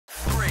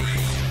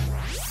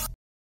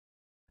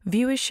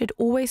Viewers should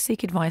always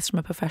seek advice from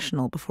a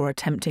professional before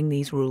attempting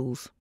these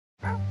rules.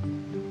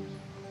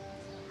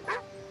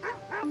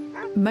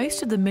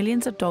 Most of the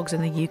millions of dogs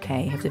in the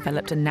UK have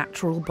developed a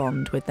natural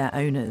bond with their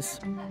owners.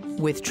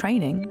 With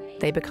training,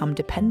 they become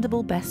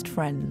dependable best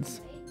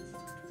friends.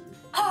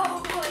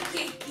 Oh,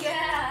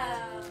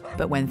 yeah!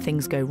 But when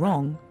things go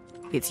wrong,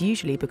 it's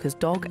usually because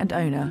dog and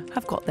owner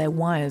have got their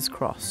wires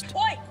crossed.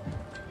 Oi!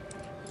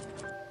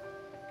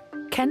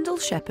 Kendal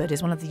Shepherd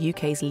is one of the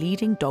UK's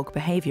leading dog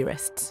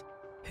behaviourists,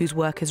 whose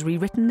work has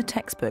rewritten the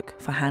textbook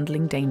for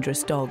handling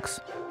dangerous dogs.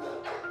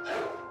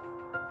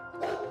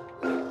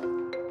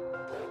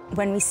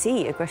 When we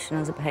see aggression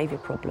as a behaviour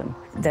problem,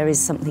 there is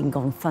something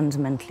gone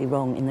fundamentally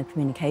wrong in the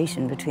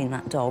communication between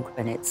that dog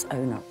and its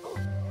owner.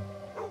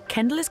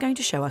 Kendal is going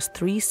to show us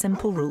 3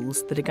 simple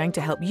rules that are going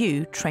to help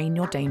you train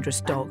your dangerous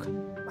dog.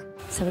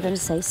 So we're going to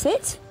say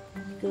sit.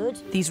 Good.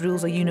 These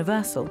rules are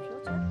universal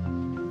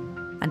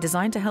and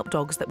designed to help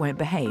dogs that won't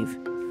behave,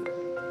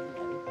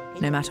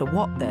 no matter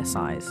what their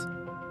size.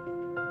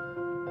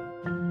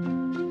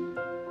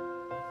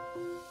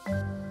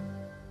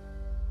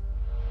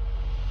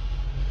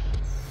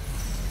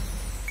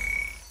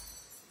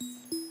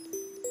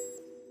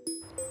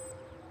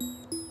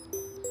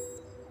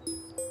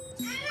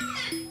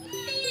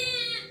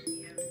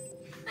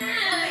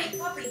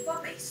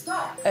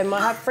 I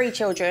have 3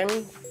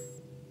 children.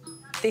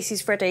 This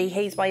is Freddie,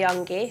 he's my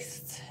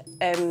youngest.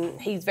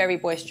 He's very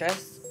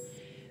boisterous.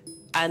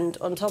 And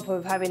on top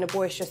of having a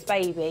boisterous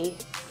baby,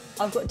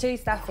 I've got 2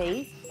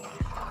 staffies.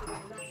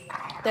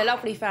 They're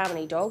lovely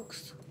family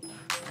dogs.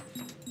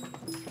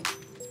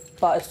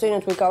 But as soon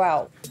as we go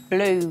out,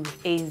 Blue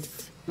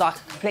is like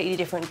a completely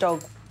different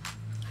dog.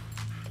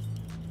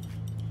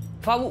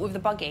 If I walk with the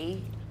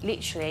buggy,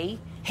 literally,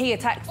 he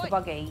attacks the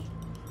buggy.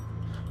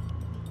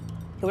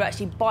 He will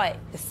actually bite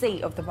the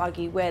seat of the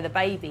buggy where the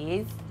baby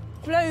is.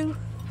 Blue.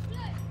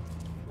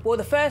 Well,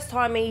 the first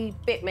time he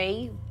bit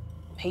me,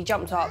 he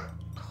jumped up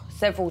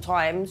several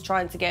times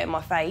trying to get in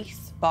my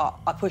face, but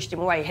I pushed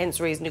him away, hence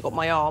the reason he got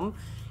my arm.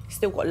 He's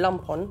still got a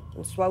lump on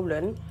and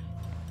swollen.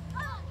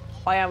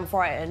 I am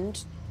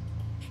frightened.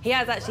 He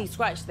has actually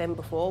scratched them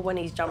before when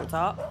he's jumped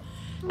up,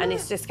 and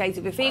it's just a case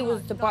of if he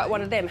was to bite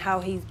one of them,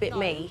 how he's bit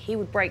me, he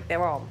would break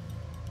their arm.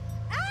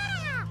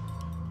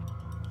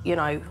 You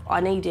know,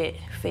 I need it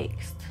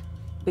fixed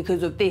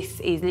because of this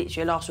is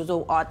literally a last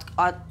resort.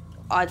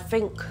 I'd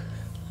think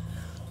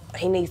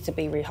he needs to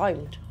be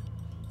rehomed.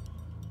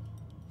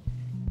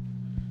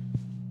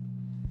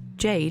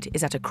 Jade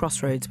is at a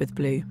crossroads with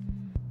Blue.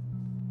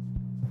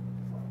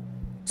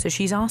 So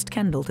she's asked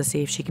Kendal to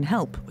see if she can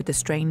help with the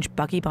strange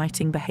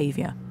buggy-biting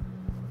behaviour.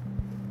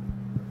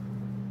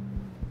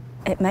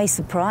 It may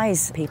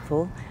surprise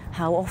people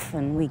how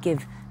often we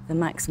give the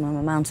maximum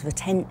amount of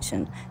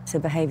attention to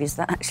behaviours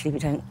that actually we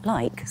don't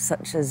like,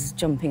 such as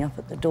jumping up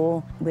at the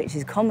door, which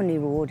is commonly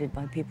rewarded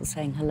by people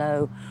saying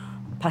hello,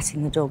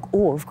 patting the dog,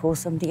 or, of course,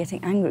 somebody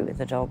getting angry with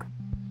the dog.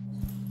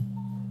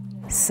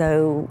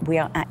 So we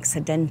are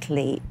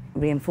accidentally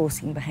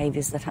reinforcing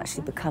behaviours that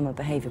actually become a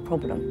behaviour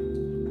problem.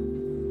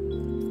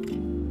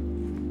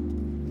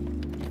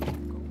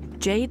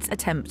 Jade's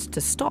attempt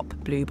to stop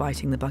Blue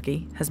biting the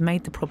buggy has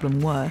made the problem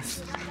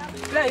worse.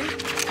 Blue?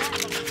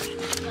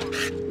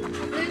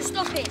 Blue,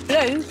 stop it.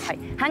 Blue? Right,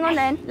 hang on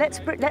then, let's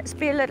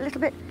be a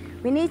little bit...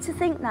 We need to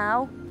think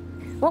now.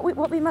 What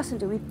we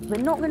mustn't do, we're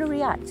not going to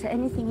react to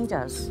anything he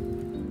does.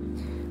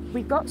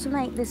 We've got to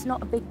make this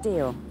not a big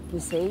deal, you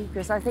see,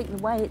 because I think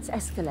the way it's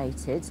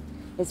escalated,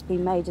 it's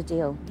been made a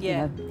deal.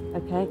 Yeah. You know,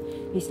 OK?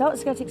 If he starts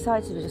to get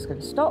excited, we're just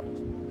going to stop,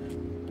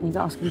 and you've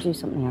got to ask him to do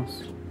something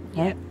else.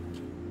 Okay? Yep.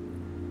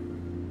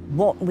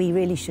 What we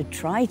really should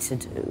try to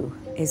do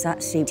is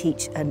actually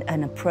teach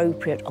an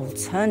appropriate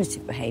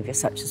alternative behaviour,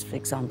 such as, for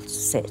example, to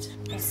sit.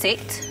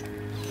 Sit.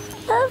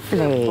 Lovely.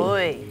 Good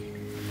boy.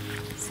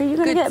 So you're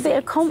going to Good get a bit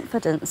of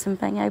confidence in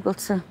being able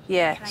to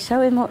show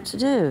him what to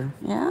do,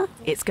 yeah?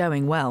 It's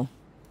going well.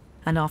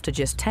 And after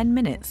just 10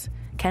 minutes,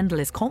 Kendal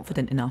is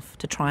confident enough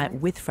to try it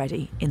with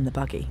Freddie in the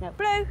buggy. No.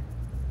 Blue.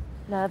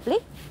 Lovely.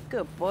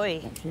 Good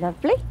boy.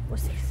 Lovely.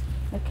 What's this?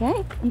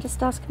 OK, and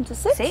just ask him to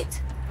sit.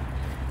 Sit.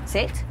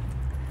 Sit.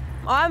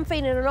 I'm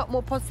feeling a lot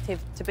more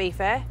positive, to be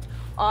fair.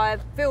 I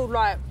feel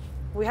like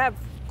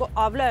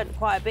I've learned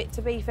quite a bit,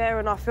 to be fair,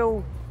 and I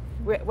feel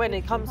when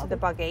it comes to the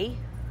buggy,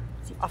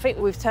 I think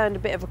we've turned a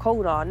bit of a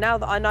corner. Now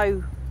that I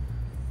know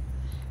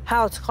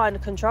how to kind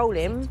of control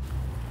him.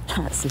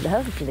 That's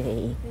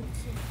lovely.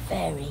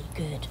 Very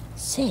good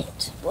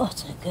sit.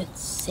 What a good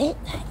sit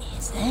that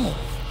is, eh?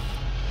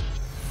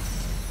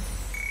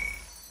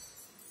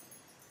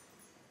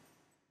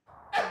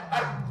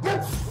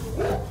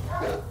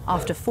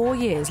 After 4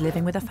 years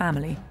living with a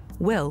family,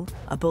 Will,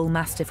 a bull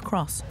mastiff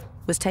cross,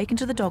 was taken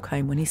to the dog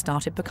home when he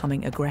started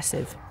becoming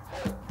aggressive.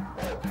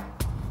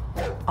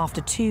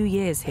 After 2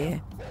 years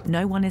here,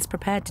 no one is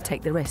prepared to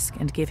take the risk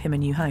and give him a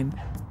new home.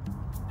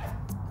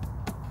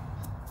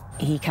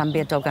 He can be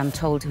a dog, I'm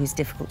told, who's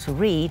difficult to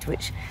read,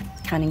 which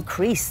can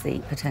increase the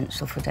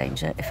potential for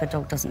danger if a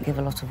dog doesn't give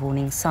a lot of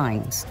warning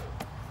signs.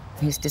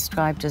 He's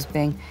described as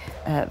being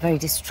very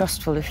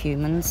distrustful of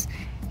humans.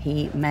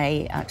 He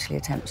may actually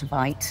attempt to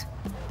bite.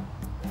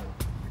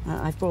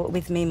 I've brought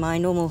with me my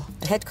normal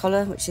head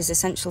collar, which is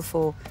essential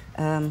for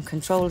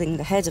controlling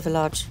the head of a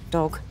large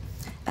dog,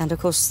 and of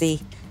course the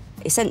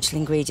essential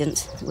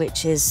ingredient,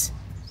 which is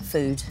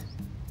food.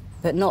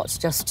 But not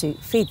just to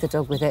feed the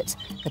dog with it,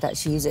 but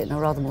actually use it in a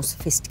rather more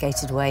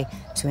sophisticated way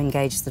to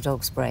engage the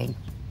dog's brain.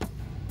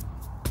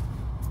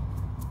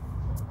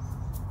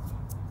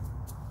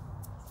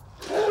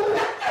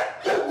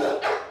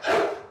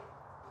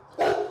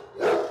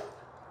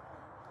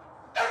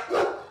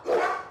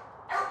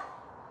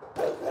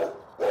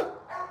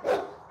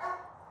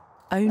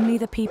 Only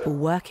the people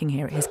working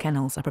here at his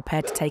kennels are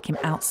prepared to take him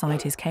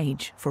outside his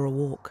cage for a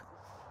walk.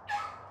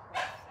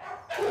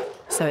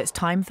 So it's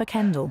time for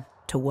Kendal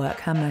to work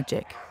her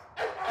magic.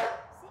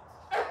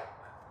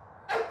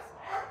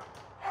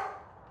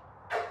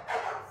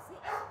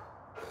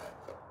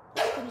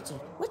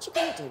 What you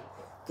gonna do?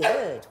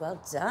 Good,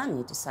 well done.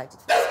 You decided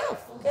for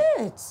yourself.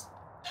 Good.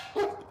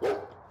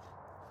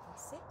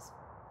 Sit.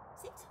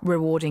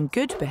 Rewarding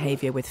good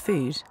behaviour with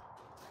food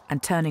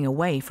and turning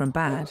away from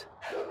bad,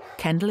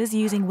 Kendal is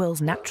using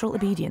Will's natural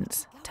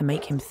obedience to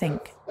make him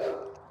think.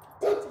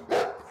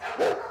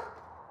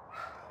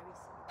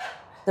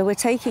 So we're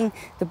taking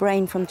the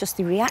brain from just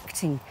the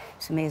reacting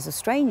to me as a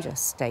stranger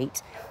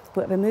state,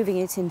 but we're moving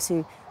it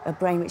into a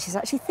brain which is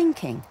actually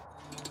thinking.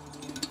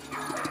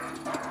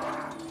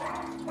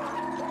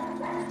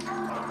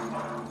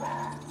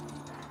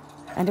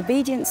 And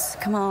obedience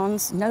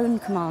commands, known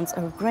commands,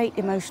 are great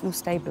emotional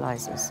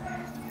stabilisers.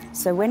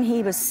 So when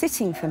he was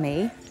sitting for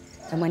me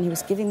and when he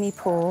was giving me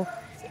paw,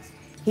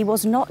 he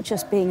was not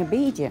just being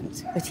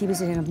obedient, but he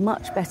was in a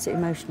much better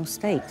emotional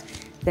state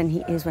than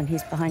he is when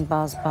he's behind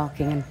bars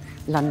barking and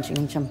lunging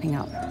and jumping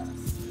up.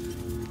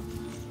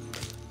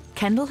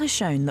 Kendal has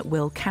shown that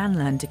Will can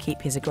learn to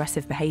keep his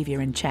aggressive behaviour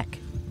in check.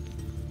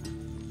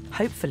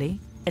 Hopefully,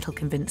 it'll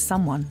convince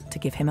someone to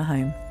give him a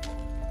home.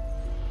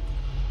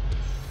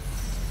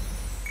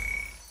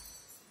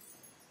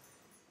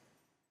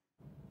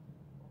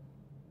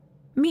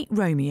 Meet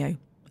Romeo,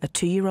 a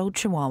 2-year-old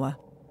Chihuahua.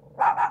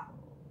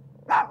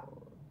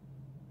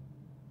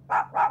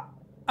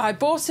 I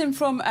bought him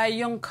from a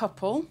young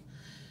couple,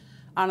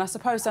 and I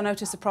suppose I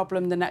noticed a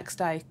problem the next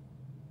day.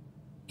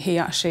 He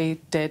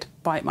actually did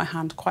bite my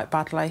hand quite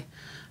badly,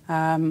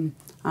 and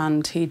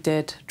he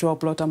did draw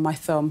blood on my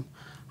thumb,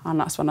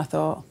 and that's when I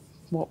thought,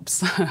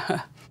 whoops.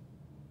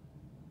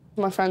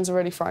 My friends are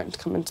really frightened to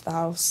come into the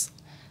house.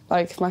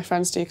 Like, if my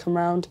friends do come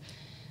round,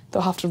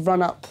 they'll have to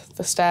run up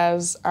the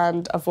stairs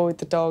and avoid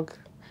the dog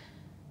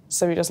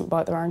so he doesn't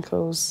bite their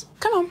ankles.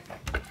 Come on,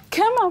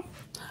 come on.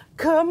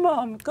 Come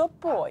on, good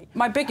boy.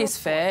 My biggest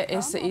fear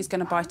is that he's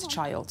going to bite a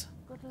child,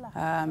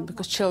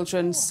 because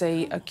children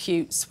see a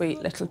cute,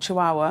 sweet little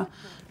Chihuahua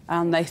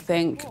and they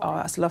think, oh,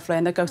 that's lovely,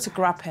 and they go to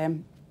grab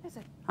him.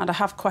 And I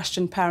have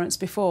questioned parents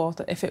before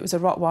that if it was a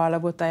Rottweiler,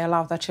 would they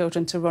allow their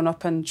children to run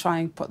up and try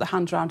and put their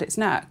hand around its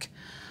neck?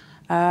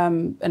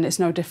 And it's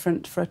no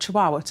different for a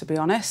Chihuahua, to be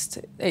honest.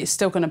 It's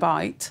still going to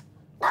bite.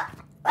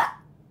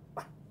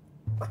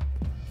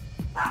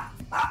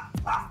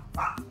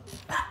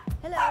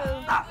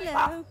 Hello.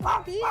 Hello.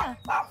 Oh dear.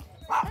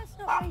 That's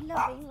not very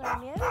loving,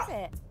 Romeo, is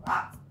it?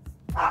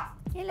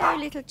 Hello,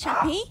 little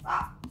chappy.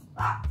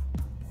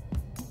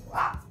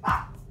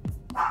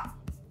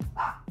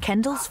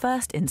 Kendal's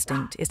first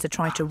instinct is to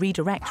try to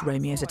redirect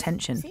Romeo's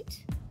attention.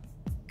 Sit.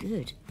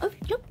 Good. Oh,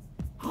 look.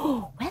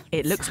 Oh, well.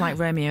 It looks like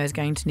Romeo is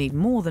going to need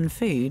more than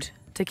food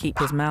to keep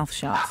his mouth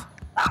shut.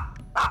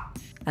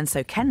 And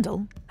so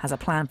Kendal has a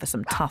plan for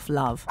some tough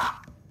love.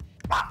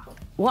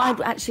 What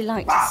I'd actually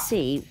like to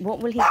see, what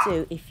will he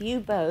do if you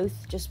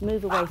both just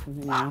move away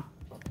from him now?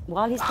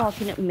 While he's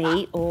barking at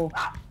me or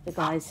the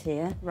guys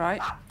here,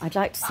 Right. I'd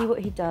like to see what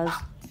he does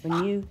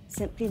when you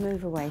simply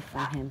move away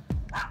from him.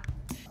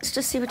 Let's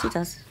just see what he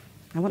does.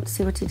 I want to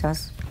see what he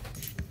does.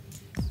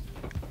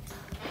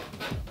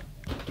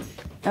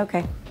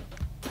 OK.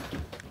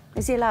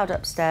 Is he allowed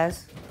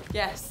upstairs?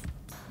 Yes.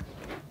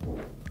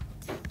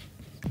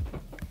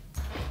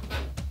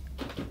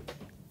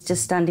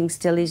 Just standing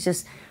still, he's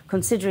just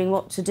considering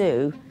what to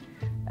do.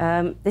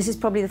 This is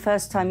probably the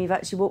first time you've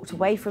actually walked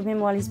away from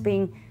him while he's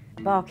been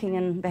barking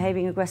and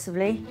behaving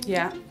aggressively.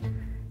 Yeah.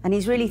 And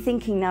he's really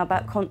thinking now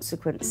about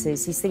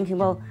consequences. He's thinking,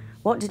 well,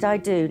 what did I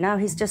do? Now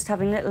he's just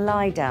having a little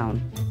lie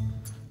down.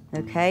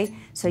 OK?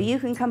 So you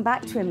can come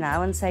back to him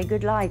now and say,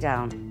 good lie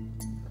down.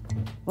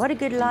 What a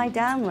good lie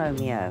down,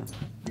 Romeo.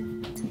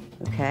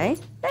 OK?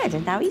 Good,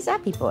 and now he's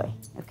happy boy.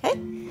 OK?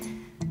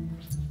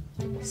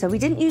 So we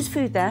didn't use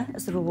food there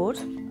as the reward.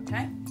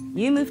 OK.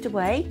 You moved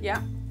away.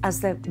 Yeah.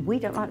 As the, we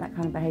don't like that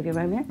kind of behaviour,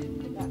 Romeo.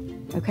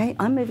 Yeah. OK,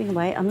 I'm moving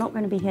away. I'm not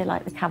going to be here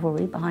like the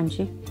cavalry behind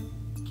you.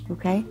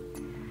 OK?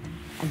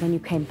 And then you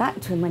came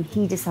back to him when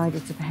he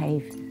decided to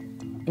behave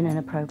in an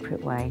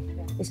appropriate way.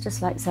 It's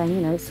just like saying,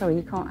 you know, sorry,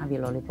 you can't have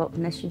your lollipop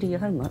unless you do your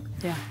homework.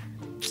 Yeah.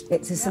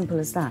 It's as simple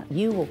as that.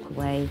 You walk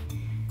away,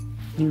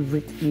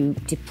 you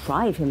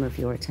deprive him of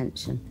your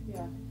attention.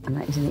 Yeah. And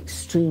that is an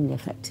extremely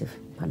effective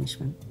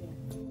punishment.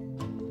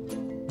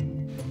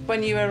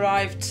 When you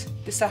arrived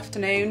this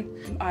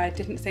afternoon, I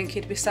didn't think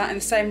he'd be sat in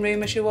the same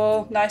room as you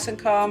all, nice and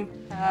calm.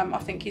 I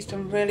think he's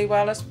done really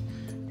well as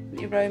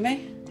you,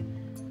 Romy.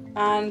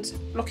 And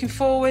looking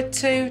forward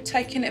to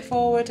taking it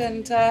forward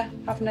and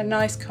having a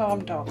nice,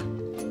 calm dog.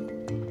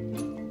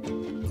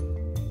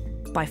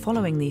 By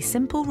following these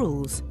simple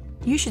rules,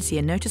 you should see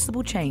a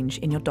noticeable change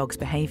in your dog's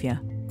behaviour.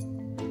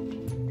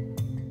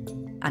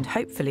 And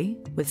hopefully,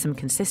 with some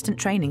consistent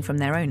training from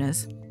their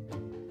owners,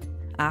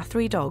 our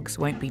 3 dogs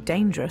won't be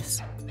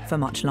dangerous for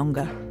much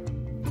longer.